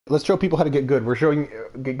Let's show people how to get good. We're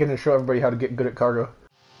gonna show everybody how to get good at cargo.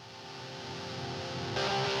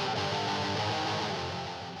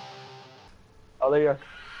 Oh, there you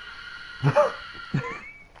go.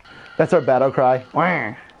 That's our battle cry.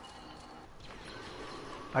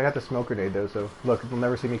 I got the smoke grenade though, so look, they'll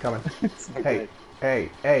never see me coming. Hey,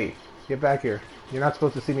 get back here. You're not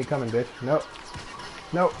supposed to see me coming, bitch. No.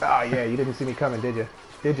 Ah, yeah, you didn't see me coming, did you?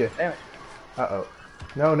 Did you? Damn it. Uh-oh.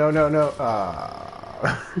 No.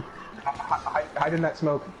 Hide in that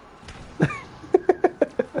smoke. I'm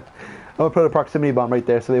gonna put a proximity bomb right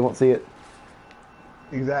there so they won't see it.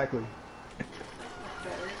 Exactly.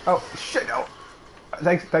 Oh, shit, no.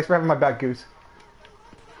 Thanks for having my back, Goose.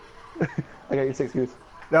 I got your 6 Goose.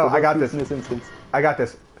 No, I got this. In this instance. I got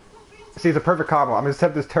this. See, it's a perfect combo. I'm gonna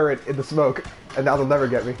set this turret in the smoke, and now they'll never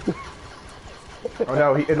get me. Oh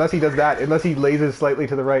no, unless he does that. Unless he lasers slightly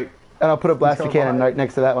to the right. And I'll put a blaster cannon right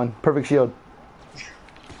next to that one. Perfect shield.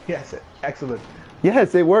 Yes, excellent.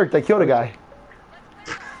 Yes, it worked. I killed a guy.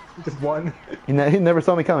 Just one. He never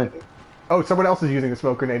saw me coming. Oh, someone else is using the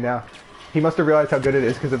smoke grenade now. He must have realized how good it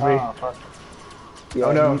is because of me. Oh, fuck. Yeah,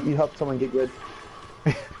 oh no. You helped someone get good.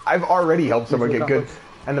 I've already helped someone get good,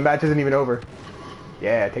 and the match isn't even over.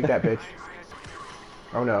 Yeah, take that, bitch.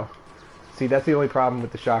 Oh no. See, that's the only problem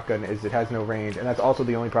with the shotgun is it has no range, and that's also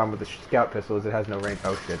the only problem with the scout pistol is it has no range.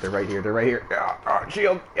 Oh shit, they're right here. They're right here. Oh,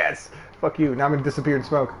 shield. Yes. Fuck you. Now I'm gonna disappear in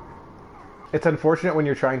smoke. It's unfortunate when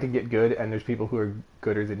you're trying to get good and there's people who are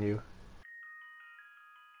gooder than you.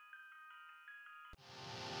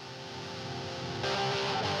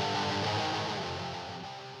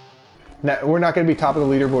 Now, we're not going to be top of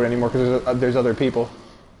the leaderboard anymore because there's other people.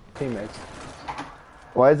 Teammates.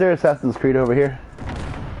 Why is there Assassin's Creed over here?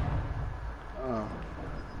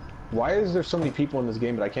 Why is there so many people in this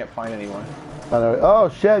game but I can't find anyone? Oh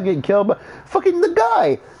shit, I'm getting killed by fucking the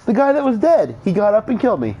guy that was dead. He got up and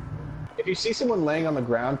killed me. If you see someone laying on the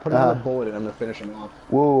ground, put another bullet in him to finish him off.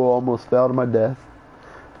 Whoa, almost fell to my death.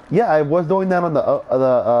 Yeah, I was doing that on the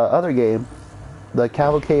other game. The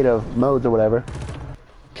cavalcade of modes or whatever.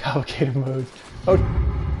 Cavalcade of modes. Oh.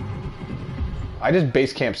 I just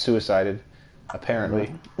base camp suicided,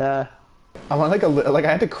 apparently. Yeah. I'm on like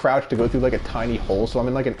I had to crouch to go through like a tiny hole, so I'm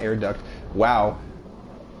in like an air duct. Wow.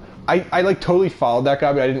 I like totally followed that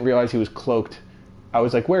guy, but I didn't realize he was cloaked. I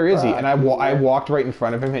was like, where is he? And I walked right in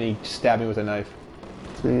front of him, and he stabbed me with a knife.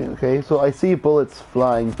 See, okay, so I see bullets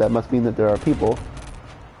flying. That must mean that there are people.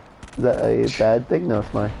 Is that a bad thing? No,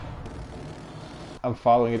 it's mine. I'm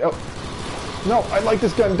following it. Oh, no! I like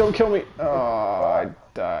this gun. Don't kill me. Oh, I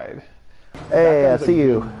died. Hey, I see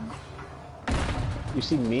you. You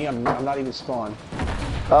see me? I'm not even spawned.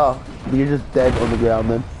 Oh, you're just dead on the ground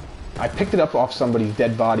then. I picked it up off somebody's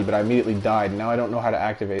dead body, but I immediately died. Now I don't know how to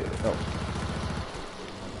activate it. Oh.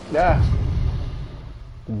 Yeah.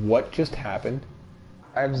 What just happened?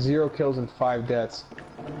 I have 0 kills and 5 deaths.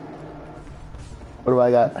 What do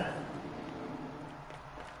I got?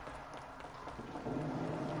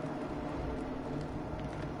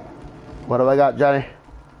 What do I got, Johnny?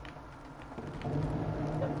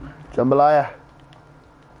 Jambalaya.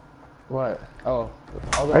 What? Oh.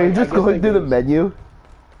 Are you just going through the menu?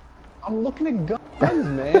 I'm looking at guns,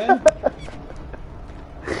 man.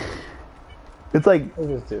 It's like,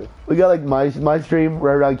 we got like my stream,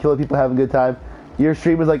 right around killing people, having a good time. Your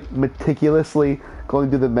stream is like meticulously going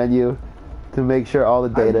through the menu to make sure all the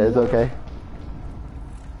data is okay.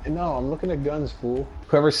 No, I'm looking at guns, fool.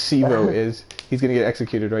 Whoever Sivo is, he's gonna get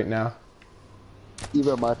executed right now.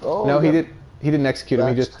 No, he didn't execute him.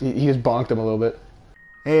 He just bonked him a little bit.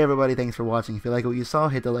 Hey everybody, thanks for watching. If you like what you saw,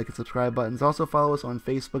 hit the like and subscribe buttons. Also follow us on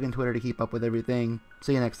Facebook and Twitter to keep up with everything.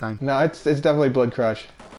 See you next time. No, it's definitely Blood Crush.